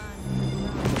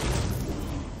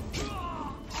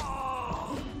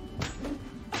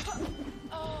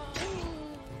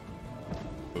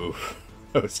 Oof,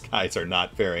 those guys are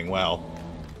not faring well.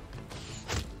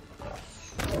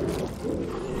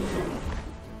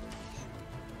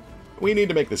 We need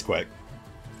to make this quick.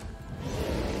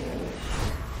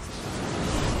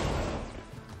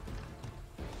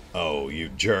 Oh, you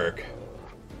jerk.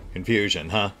 Confusion,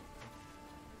 huh?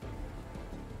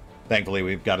 Thankfully,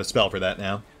 we've got a spell for that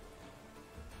now.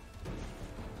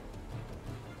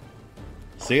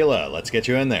 Sela, let's get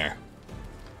you in there.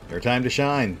 Your time to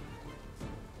shine.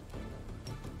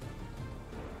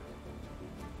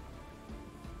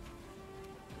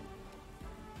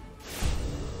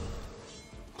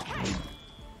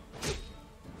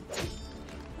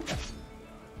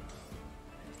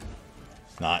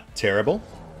 Not terrible.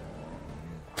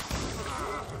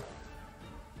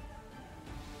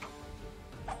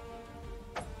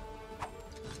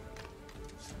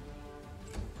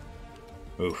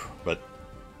 Oof, but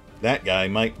that guy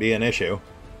might be an issue.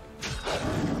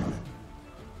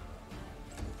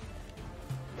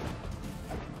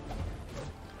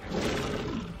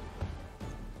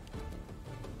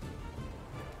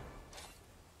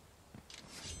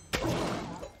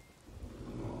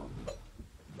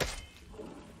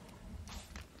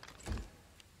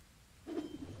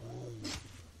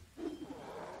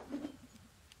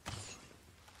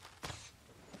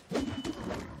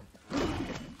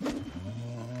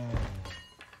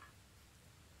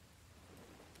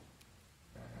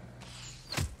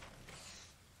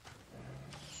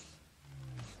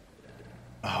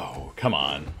 Oh, come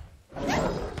on.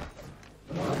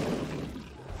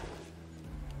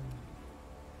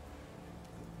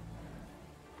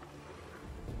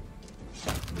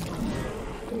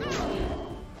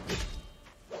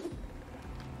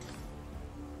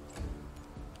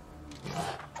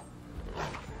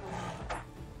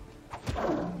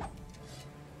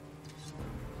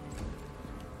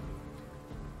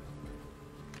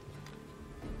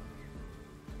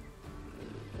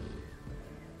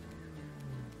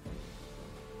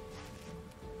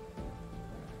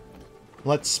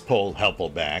 Let's pull Helpful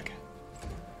back.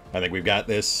 I think we've got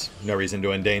this. No reason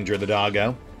to endanger the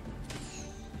doggo.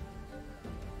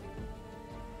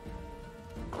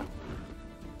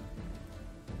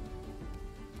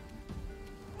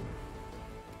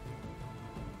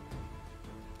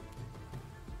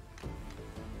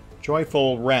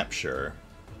 Joyful Rapture.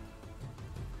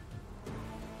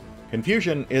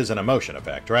 Confusion is an emotion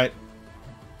effect, right?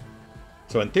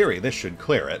 So in theory, this should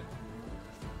clear it.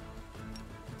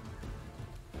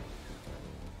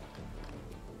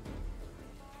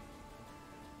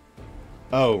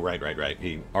 Oh, right.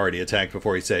 He already attacked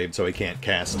before he saved, so he can't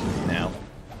cast now.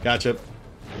 Gotcha.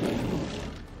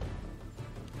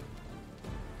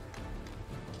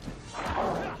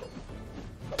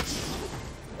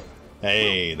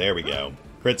 Hey, there we go.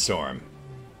 Crit Storm.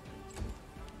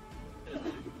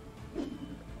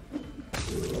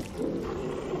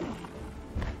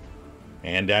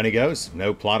 And down he goes.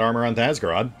 No plot armor on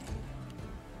Thasgarod.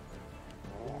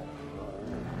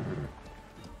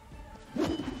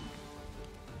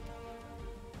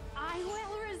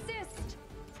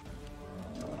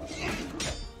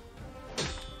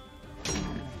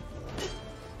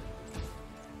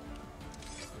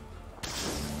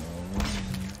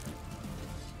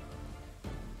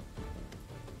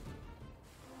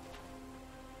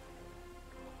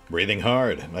 Breathing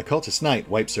hard, a cultist knight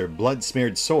wipes her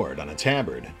blood-smeared sword on a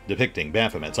tabard, depicting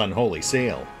Baphomet's unholy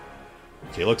seal.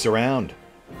 She looks around.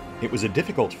 It was a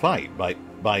difficult fight, but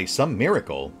by some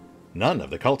miracle, none of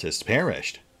the cultists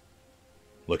perished.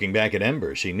 Looking back at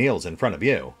Ember, she kneels in front of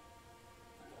you.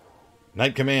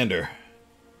 Knight Commander,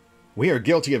 we are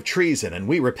guilty of treason and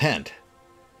we repent.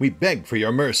 We beg for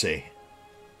your mercy.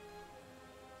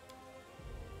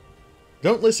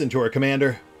 Don't listen to her,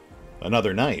 Commander.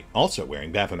 Another knight, also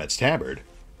wearing Baphomet's tabard,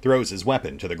 throws his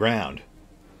weapon to the ground.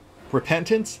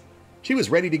 Repentance? She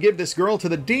was ready to give this girl to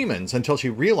the demons until she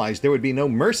realized there would be no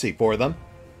mercy for them.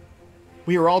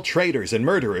 We are all traitors and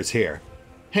murderers here,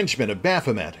 henchmen of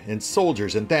Baphomet and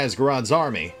soldiers in Thasgarad's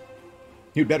army.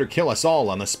 You'd better kill us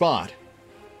all on the spot.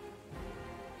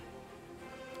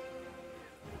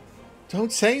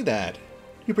 Don't say that.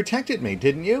 You protected me,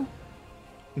 didn't you?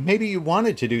 Maybe you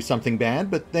wanted to do something bad,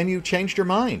 but then you changed your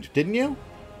mind, didn't you?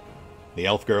 The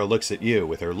elf girl looks at you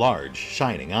with her large,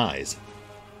 shining eyes.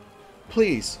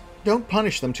 Please, don't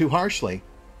punish them too harshly.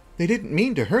 They didn't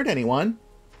mean to hurt anyone.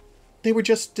 They were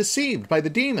just deceived by the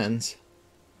demons.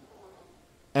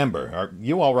 Ember, are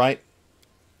you all right?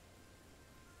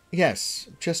 Yes,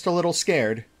 just a little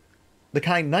scared. The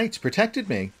kind knights protected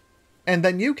me, and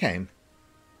then you came.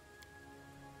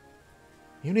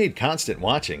 You need constant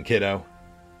watching, kiddo.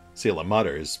 Sela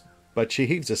mutters, but she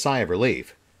heaves a sigh of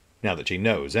relief, now that she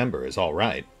knows Ember is all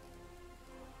right.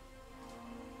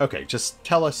 Okay, just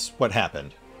tell us what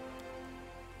happened.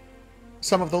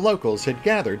 Some of the locals had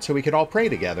gathered so we could all pray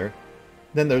together.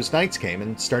 Then those knights came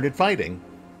and started fighting,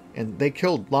 and they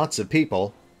killed lots of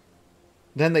people.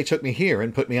 Then they took me here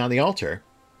and put me on the altar.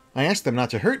 I asked them not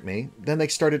to hurt me, then they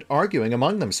started arguing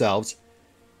among themselves.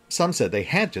 Some said they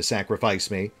had to sacrifice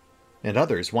me, and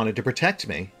others wanted to protect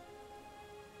me.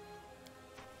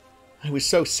 I was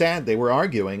so sad they were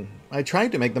arguing. I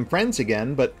tried to make them friends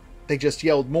again, but they just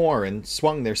yelled more and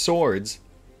swung their swords.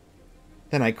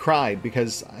 Then I cried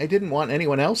because I didn't want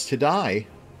anyone else to die.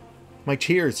 My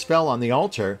tears fell on the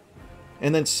altar,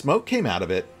 and then smoke came out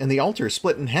of it, and the altar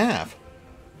split in half.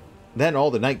 Then all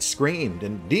the knights screamed,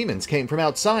 and demons came from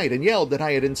outside and yelled that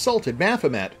I had insulted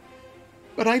Baphomet.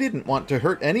 But I didn't want to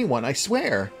hurt anyone, I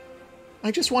swear. I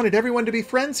just wanted everyone to be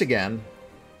friends again.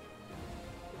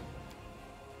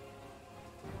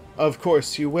 Of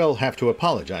course, you will have to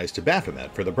apologize to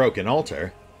Baphomet for the broken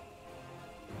altar.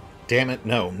 Damn it,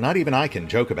 no, not even I can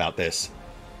joke about this.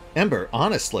 Ember,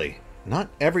 honestly, not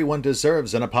everyone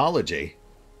deserves an apology,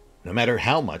 no matter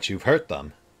how much you've hurt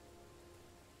them.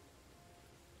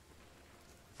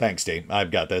 Thanks, Dee.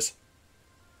 I've got this.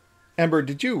 Ember,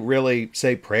 did you really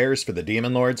say prayers for the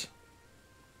Demon Lords?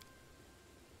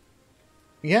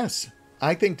 Yes,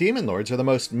 I think Demon Lords are the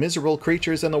most miserable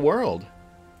creatures in the world.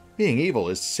 Being evil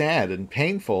is sad and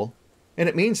painful, and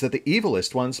it means that the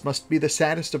evilest ones must be the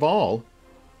saddest of all.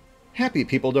 Happy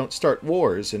people don't start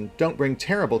wars and don't bring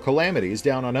terrible calamities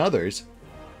down on others.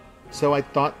 So I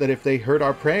thought that if they heard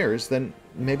our prayers, then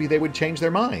maybe they would change their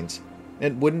minds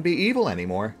and wouldn't be evil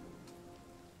anymore.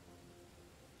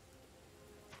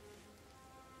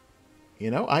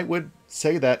 You know, I would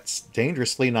say that's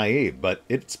dangerously naive, but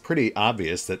it's pretty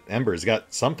obvious that Ember's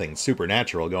got something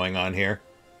supernatural going on here.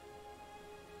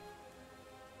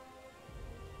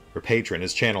 Her patron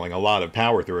is channeling a lot of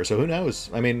power through her, so who knows?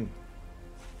 I mean,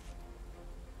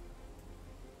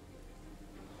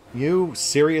 you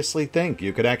seriously think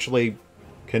you could actually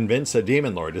convince a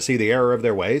Demon Lord to see the error of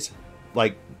their ways?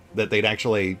 Like, that they'd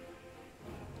actually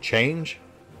change?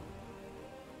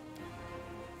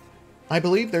 I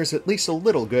believe there's at least a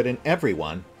little good in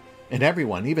everyone, and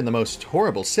everyone, even the most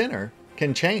horrible sinner,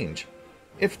 can change,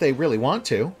 if they really want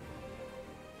to.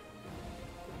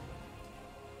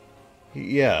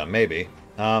 Yeah, maybe.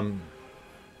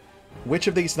 Which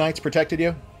of these knights protected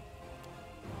you?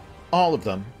 All of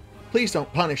them. Please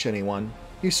don't punish anyone.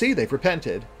 You see, they've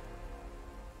repented.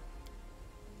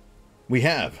 We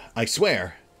have, I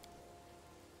swear.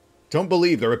 Don't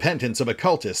believe the repentance of a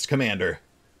cultist, Commander.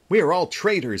 We are all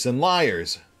traitors and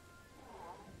liars.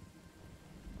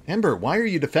 Ember, why are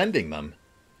you defending them?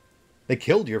 They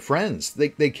killed your friends. They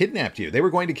kidnapped you. They were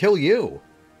going to kill you.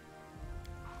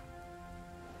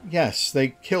 Yes, they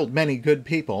killed many good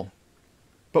people.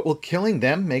 But will killing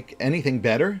them make anything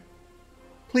better?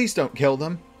 Please don't kill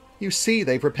them. You see,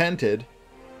 they've repented.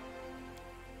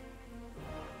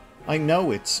 I know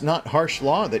it's not harsh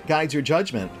law that guides your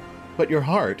judgment, but your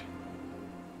heart.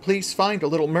 Please find a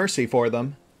little mercy for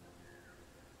them.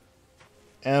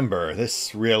 Ember,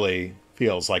 this really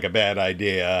feels like a bad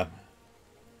idea.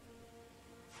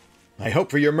 I hope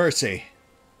for your mercy.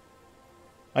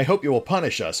 I hope you will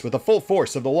punish us with the full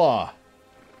force of the law.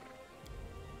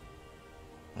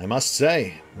 I must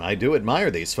say, I do admire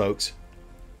these folks.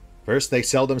 First they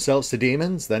sell themselves to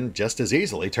demons, then just as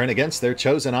easily turn against their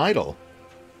chosen idol.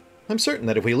 I'm certain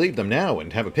that if we leave them now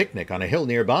and have a picnic on a hill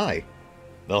nearby,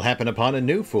 they'll happen upon a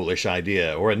new foolish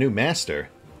idea or a new master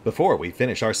before we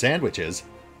finish our sandwiches.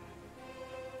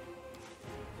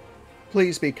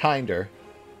 Please be kinder.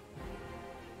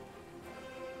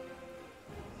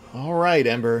 All right,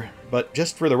 Ember, but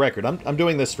just for the record, I'm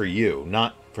doing this for you,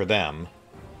 not for them.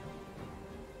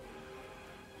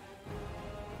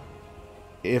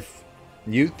 If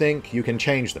you think you can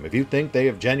change them, if you think they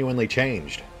have genuinely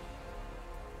changed,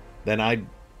 then I'd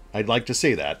like to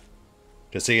see that.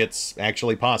 To see it's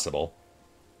actually possible.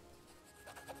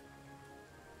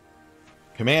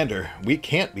 Commander, we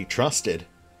can't be trusted.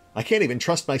 I can't even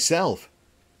trust myself.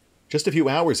 Just a few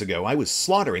hours ago, I was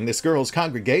slaughtering this girl's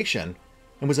congregation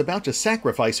and was about to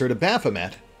sacrifice her to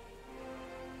Baphomet.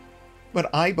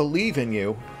 But I believe in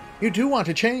you. You do want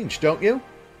to change, don't you?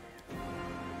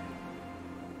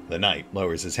 The knight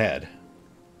lowers his head.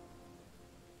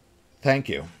 Thank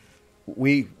you.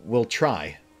 We will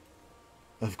try.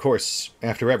 Of course,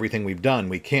 after everything we've done,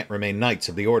 we can't remain knights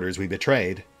of the orders we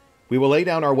betrayed. We will lay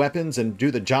down our weapons and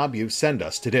do the job you send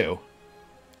us to do.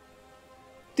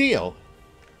 Deal.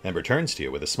 Ember turns to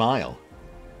you with a smile.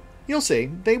 You'll see,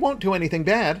 they won't do anything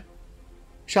bad.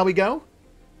 Shall we go?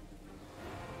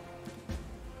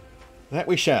 That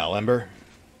we shall, Ember.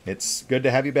 It's good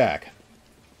to have you back.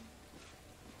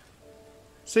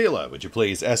 Sela, would you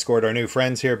please escort our new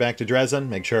friends here back to Dresden?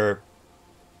 Make sure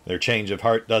their change of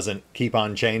heart doesn't keep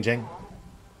on changing.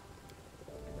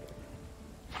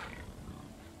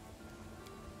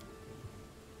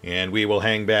 And we will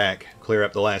hang back, clear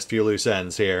up the last few loose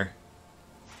ends here.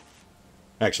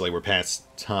 Actually, we're past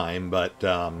time, but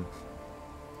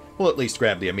we'll at least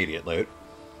grab the immediate loot.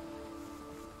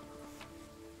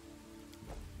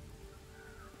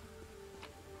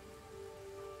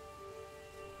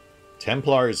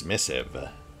 Templar's Missive.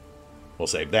 We'll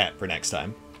save that for next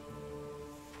time.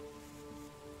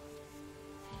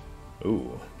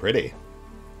 Ooh, pretty.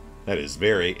 That is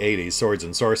very 80s swords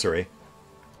and sorcery.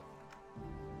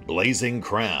 Blazing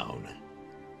Crown.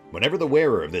 Whenever the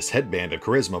wearer of this headband of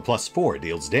Charisma +4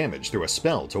 deals damage through a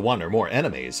spell to one or more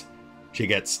enemies, she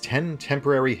gets 10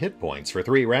 temporary hit points for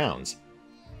 3 rounds.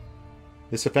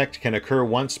 This effect can occur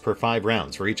once per 5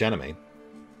 rounds for each enemy.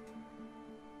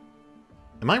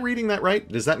 Am I reading that right?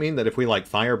 Does that mean that if we, like,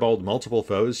 fireballed multiple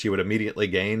foes, she would immediately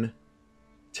gain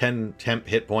 10 temp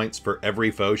hit points for every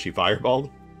foe she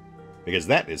fireballed? Because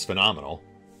that is phenomenal.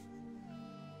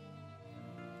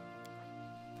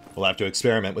 We'll have to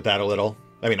experiment with that a little.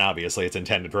 I mean, obviously it's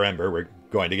intended for Ember. We're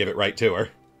going to give it right to her.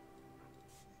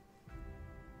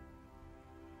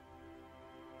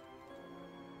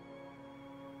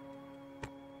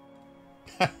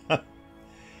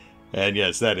 And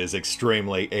yes, that is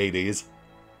extremely 80s.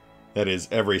 That is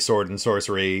every sword and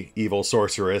sorcery, evil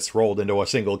sorceress rolled into a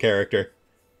single character.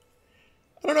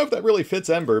 I don't know if that really fits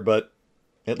Ember, but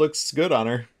it looks good on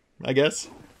her, I guess.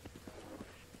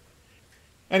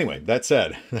 Anyway, that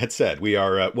said, we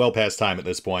are well past time at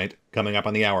this point, coming up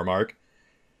on the hour mark.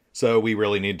 So we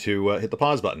really need to hit the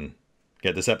pause button.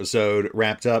 Get this episode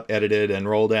wrapped up, edited, and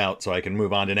rolled out so I can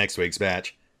move on to next week's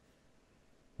batch.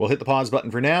 We'll hit the pause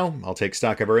button for now. I'll take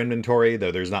stock of our inventory,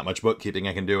 though there's not much bookkeeping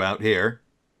I can do out here.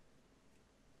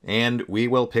 And we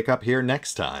will pick up here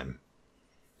next time.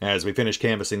 As we finish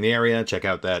canvassing the area, check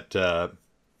out that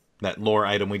lore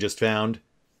item we just found.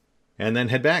 And then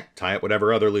head back, tie up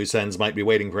whatever other loose ends might be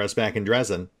waiting for us back in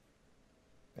Dresden.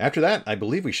 After that, I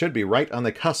believe we should be right on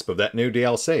the cusp of that new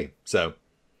DLC, so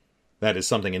that is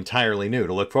something entirely new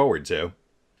to look forward to.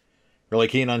 Really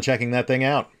keen on checking that thing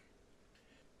out.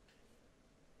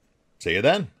 See you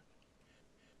then.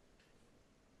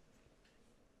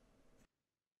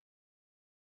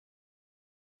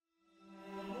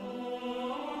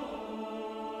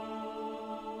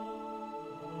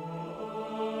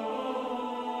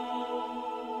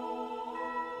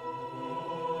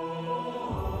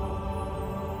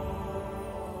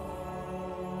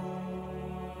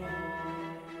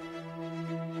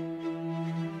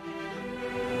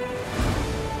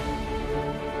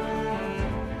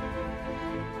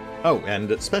 Oh,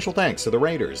 and special thanks to the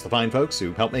Raiders, the fine folks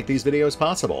who help make these videos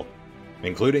possible,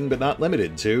 including but not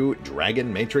limited to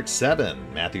Dragon Matrix 7,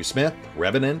 Mathew Smith,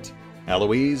 Revenant,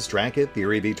 Alois, Drakiith,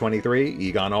 Theory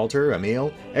V23, EgonAlter,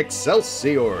 Emile,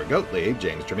 Exsellsior, Gottlieb,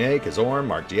 James Trimmier, Kazorm,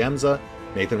 Mark Giemza,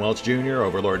 Nathan Welch Jr.,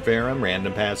 OverlordPherom,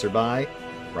 RandomPassrby,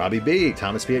 RobbyB,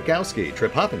 Tomasz Piątkowski,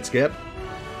 Triphoppenskip,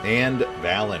 and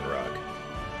Valinrook.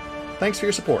 Thanks for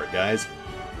your support, guys.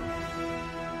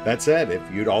 That said, if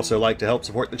you'd also like to help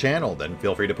support the channel, then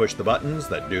feel free to push the buttons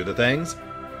that do the things.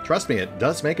 Trust me, it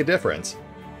does make a difference.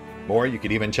 Or you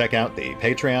could even check out the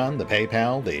Patreon, the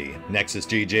PayPal, the Nexus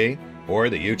GG, or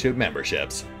the YouTube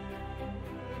memberships.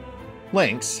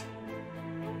 Links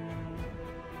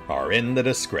are in the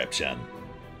description.